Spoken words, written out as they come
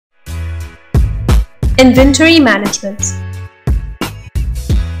Inventory management.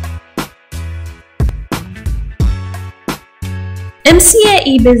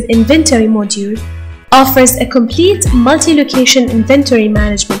 MCA-eBiz Inventory module offers a complete multi-location inventory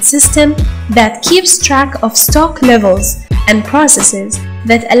management system that keeps track of stock levels and processes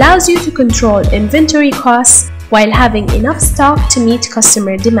that allows you to control inventory costs while having enough stock to meet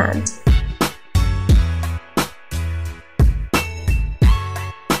customer demand.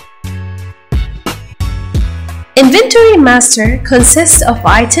 Inventory Master consists of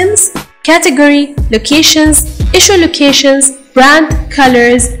items, category, locations, issue locations, brand,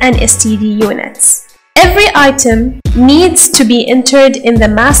 colors, and STD units. Every item needs to be entered in the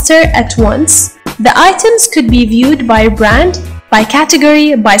master at once. The items could be viewed by brand, by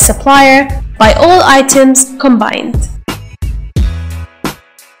category, by supplier, by all items combined.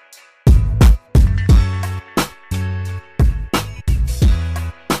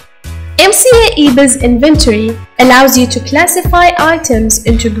 MCA-eBiz Inventory allows you to classify items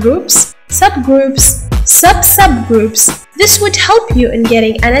into groups, subgroups, sub-subgroups. This would help you in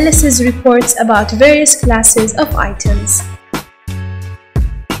getting analysis reports about various classes of items.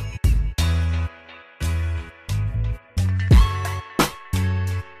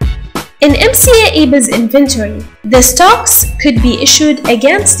 In MCA-eBiz Inventory, the stocks could be issued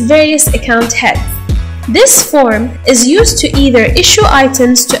against various account heads. This form is used to either issue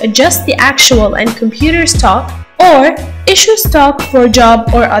items to adjust the actual and computer stock or issue stock for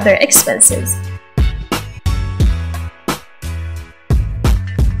job or other expenses.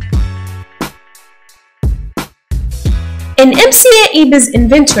 In MCA-eBiz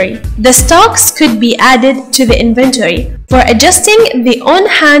Inventory, the stocks could be added to the inventory for adjusting the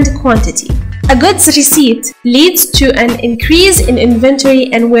on-hand quantity. A goods receipt leads to an increase in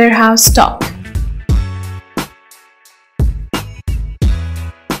inventory and warehouse stock.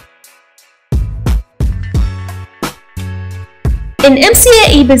 In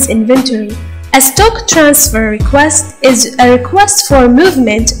MCA-eBiz Inventory, a stock transfer request is a request for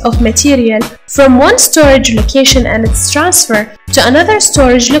movement of material from one storage location and its transfer to another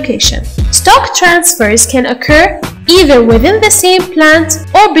storage location. Stock transfers can occur either within the same plant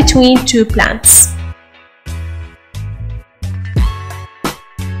or between two plants.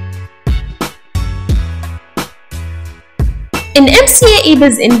 In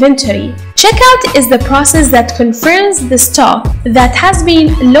MCA-eBiz Inventory, checkout is the process that confirms the stock that has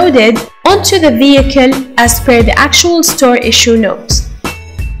been loaded onto the vehicle as per the actual store issue note.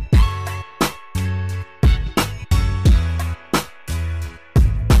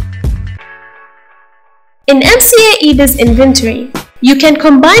 In MCA-eBiz Inventory, you can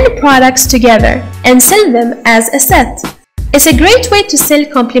combine products together and sell them as a set. It's a great way to sell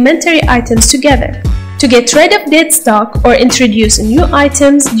complementary items together, to get rid of dead stock or introduce new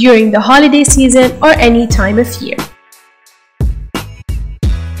items during the holiday season or any time of year.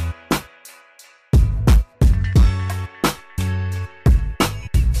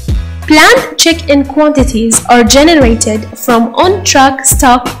 Planned check-in quantities are generated from on-truck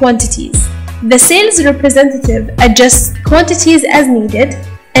stock quantities. The sales representative adjusts quantities as needed,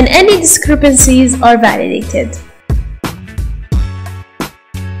 and any discrepancies are validated.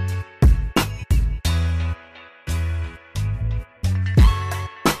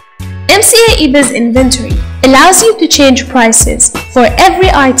 MCA-eBiz Inventory allows you to change prices for every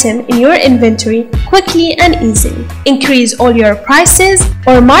item in your inventory quickly and easily. Increase all your prices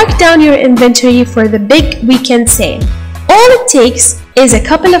or mark down your inventory for the big weekend sale. All it takes is a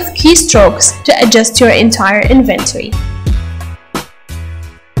couple of keystrokes to adjust your entire inventory.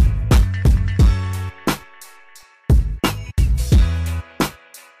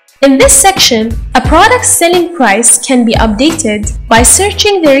 In this section, a product's selling price can be updated by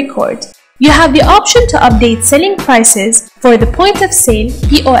searching the record. You have the option to update selling prices for the point of sale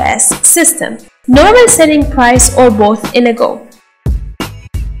POS system, normal selling price, or both in a go.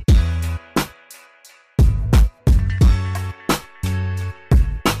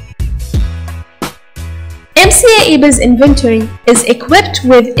 MCA-eBiz Inventory is equipped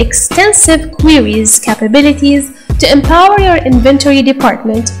with extensive queries capabilities to empower your inventory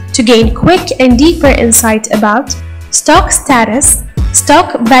department to gain quick and deeper insight about stock status,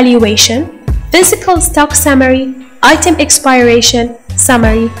 stock valuation, physical stock summary, item expiration,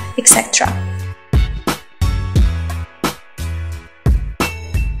 summary, etc.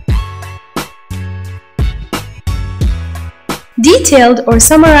 Detailed or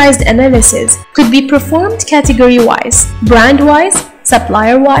summarized analysis could be performed category-wise, brand-wise,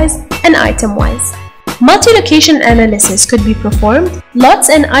 supplier-wise, and item-wise. Multi-location analysis could be performed. Lots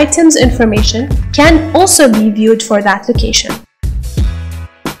and items information can also be viewed for that location.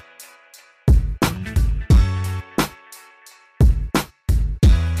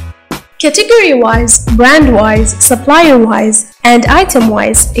 Category-wise, brand-wise, supplier-wise, and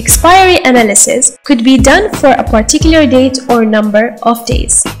item-wise, expiry analysis could be done for a particular date or number of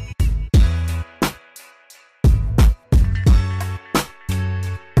days.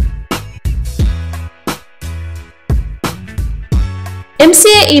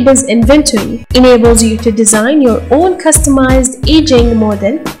 MCA-eBiz Inventory enables you to design your own customized aging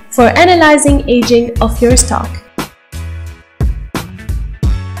model for analyzing aging of your stock.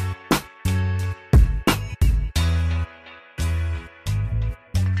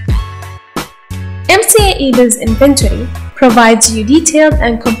 MCA-eBiz Inventory provides you detailed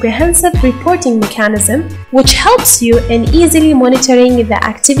and comprehensive reporting mechanism which helps you in easily monitoring the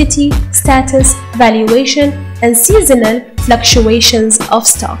activity, status, valuation, and seasonal fluctuations of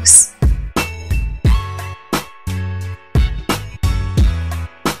stocks.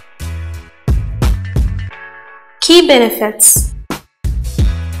 Key benefits: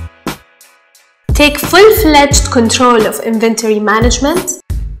 take full-fledged control of inventory management,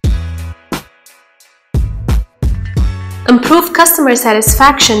 improve customer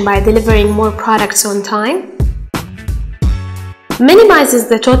satisfaction by delivering more products on time, minimizes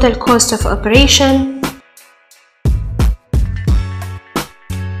the total cost of operation,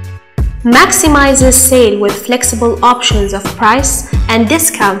 maximizes sale with flexible options of price and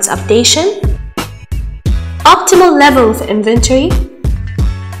discounts updation, optimal level of inventory,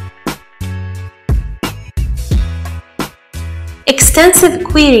 extensive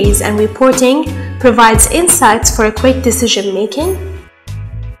queries and reporting provides insights for quick decision making,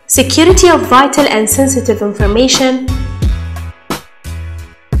 security of vital and sensitive information,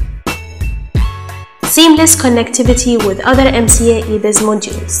 seamless connectivity with other MCA-eBiz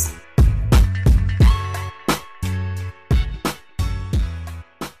modules.